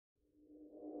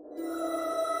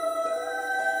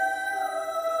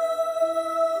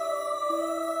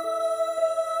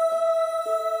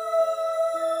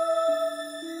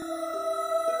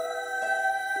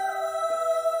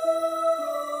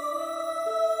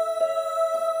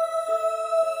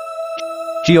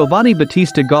Giovanni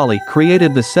Battista Gaulli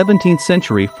created the 17th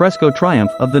century fresco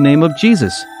Triumph of the Name of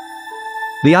Jesus.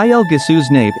 The Il Gesù's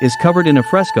nave is covered in a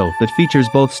fresco that features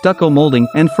both stucco molding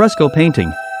and fresco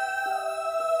painting.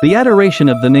 The adoration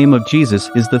of the name of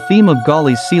Jesus is the theme of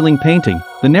Gaulli's ceiling painting.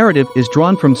 The narrative is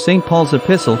drawn from St. Paul's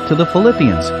epistle to the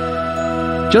Philippians.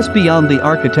 Just beyond the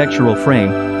architectural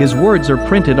frame, his words are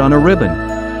printed on a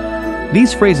ribbon.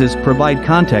 These phrases provide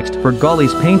context for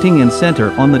Gaulli's painting and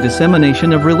center on the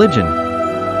dissemination of religion.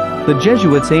 The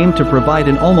Jesuits aimed to provide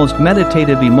an almost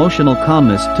meditative emotional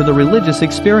calmness to the religious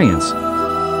experience.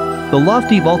 The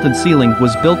lofty vaulted ceiling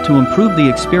was built to improve the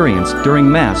experience during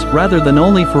Mass rather than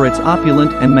only for its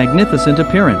opulent and magnificent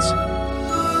appearance.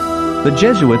 The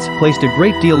Jesuits placed a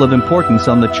great deal of importance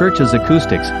on the church's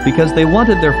acoustics because they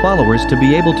wanted their followers to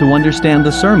be able to understand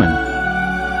the sermon.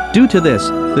 Due to this,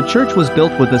 the church was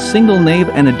built with a single nave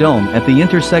and a dome at the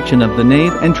intersection of the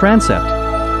nave and transept.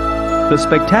 The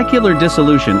spectacular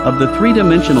dissolution of the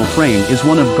three-dimensional frame is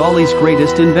one of Gaulli's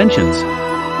greatest inventions.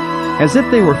 As if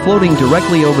they were floating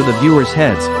directly over the viewers'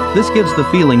 heads, this gives the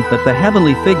feeling that the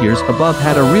heavenly figures above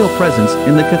had a real presence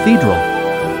in the cathedral.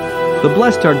 The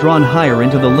blessed are drawn higher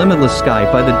into the limitless sky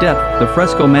by the depth the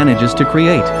fresco manages to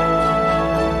create.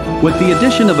 With the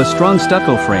addition of a strong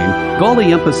stucco frame,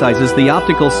 Gaulli emphasizes the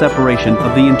optical separation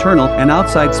of the internal and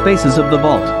outside spaces of the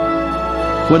vault.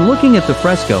 When looking at the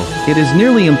fresco, it is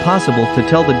nearly impossible to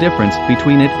tell the difference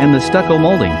between it and the stucco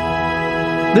molding.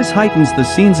 This heightens the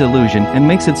scene's illusion and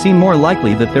makes it seem more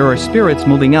likely that there are spirits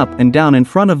moving up and down in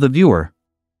front of the viewer.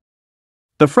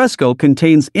 The fresco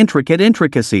contains intricate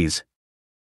intricacies.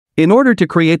 In order to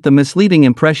create the misleading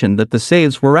impression that the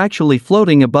saves were actually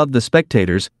floating above the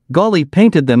spectators, Gaulli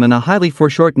painted them in a highly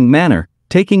foreshortened manner,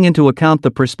 taking into account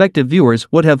the perspective viewers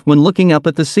would have when looking up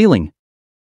at the ceiling.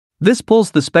 This pulls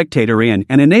the spectator in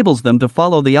and enables them to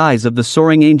follow the eyes of the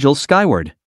soaring angels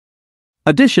skyward.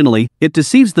 Additionally, it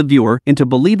deceives the viewer into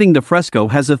believing the fresco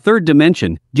has a third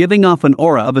dimension, giving off an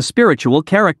aura of a spiritual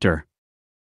character.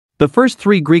 The first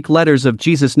three Greek letters of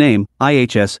Jesus' name,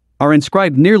 IHS, are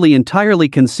inscribed nearly entirely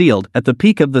concealed at the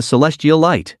peak of the celestial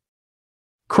light.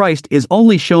 Christ is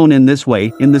only shown in this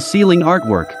way in the ceiling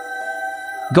artwork.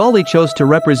 Gaulli chose to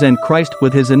represent Christ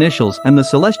with his initials and the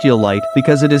celestial light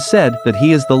because it is said that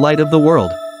he is the light of the world.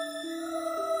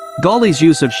 Gaulli's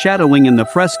use of shadowing in the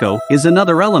fresco is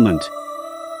another element.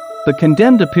 The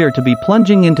condemned appear to be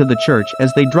plunging into the church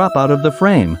as they drop out of the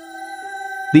frame.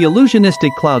 The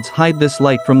illusionistic clouds hide this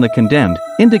light from the condemned,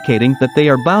 indicating that they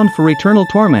are bound for eternal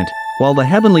torment, while the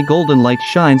heavenly golden light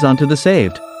shines onto the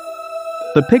saved.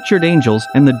 The pictured angels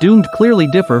and the doomed clearly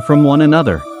differ from one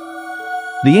another.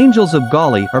 The angels of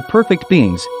Gaulli are perfect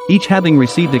beings, each having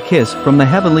received a kiss from the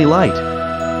heavenly light.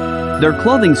 Their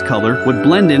clothing's color would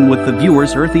blend in with the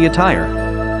viewer's earthy attire.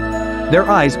 Their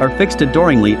eyes are fixed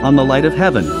adoringly on the light of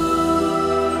heaven.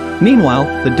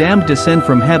 Meanwhile, the damned descend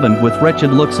from heaven with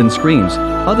wretched looks and screams.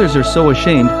 Others are so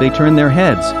ashamed they turn their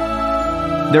heads.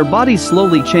 Their bodies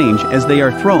slowly change as they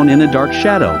are thrown in a dark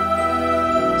shadow.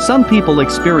 Some people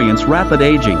experience rapid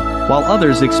aging, while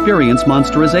others experience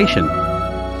monsterization.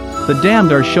 The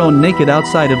damned are shown naked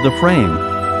outside of the frame,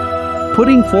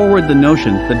 putting forward the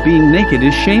notion that being naked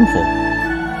is shameful.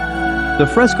 The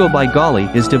fresco by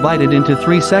Gaulli is divided into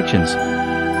three sections.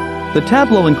 The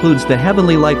tableau includes the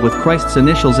heavenly light with Christ's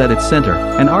initials at its center,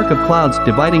 an arc of clouds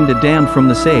dividing the damned from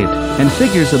the saved, and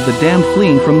figures of the damned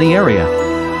fleeing from the area.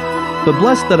 The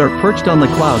blessed that are perched on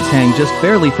the clouds hang just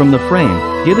barely from the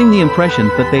frame, giving the impression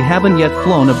that they haven't yet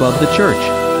flown above the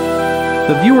church.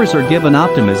 The viewers are given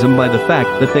optimism by the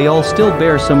fact that they all still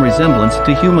bear some resemblance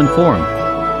to human form.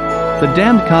 The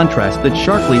damned contrast that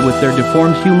sharply with their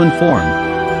deformed human form.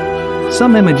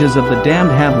 Some images of the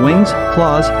damned have wings,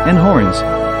 claws, and horns.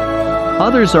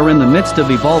 Others are in the midst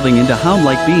of evolving into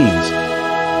hound-like beings.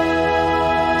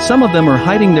 Some of them are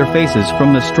hiding their faces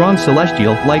from the strong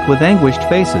celestial light with anguished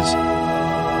faces.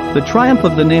 The triumph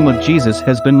of the name of Jesus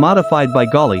has been modified by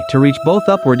Gaulli to reach both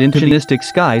upward into the mystic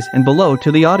skies and below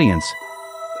to the audience.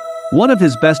 One of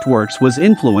his best works was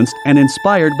influenced and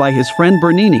inspired by his friend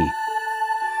Bernini.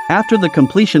 After the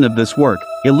completion of this work,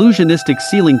 illusionistic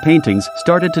ceiling paintings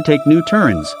started to take new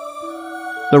turns.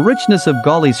 The richness of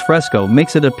Gaulli's fresco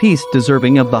makes it a piece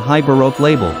deserving of the high Baroque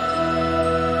label.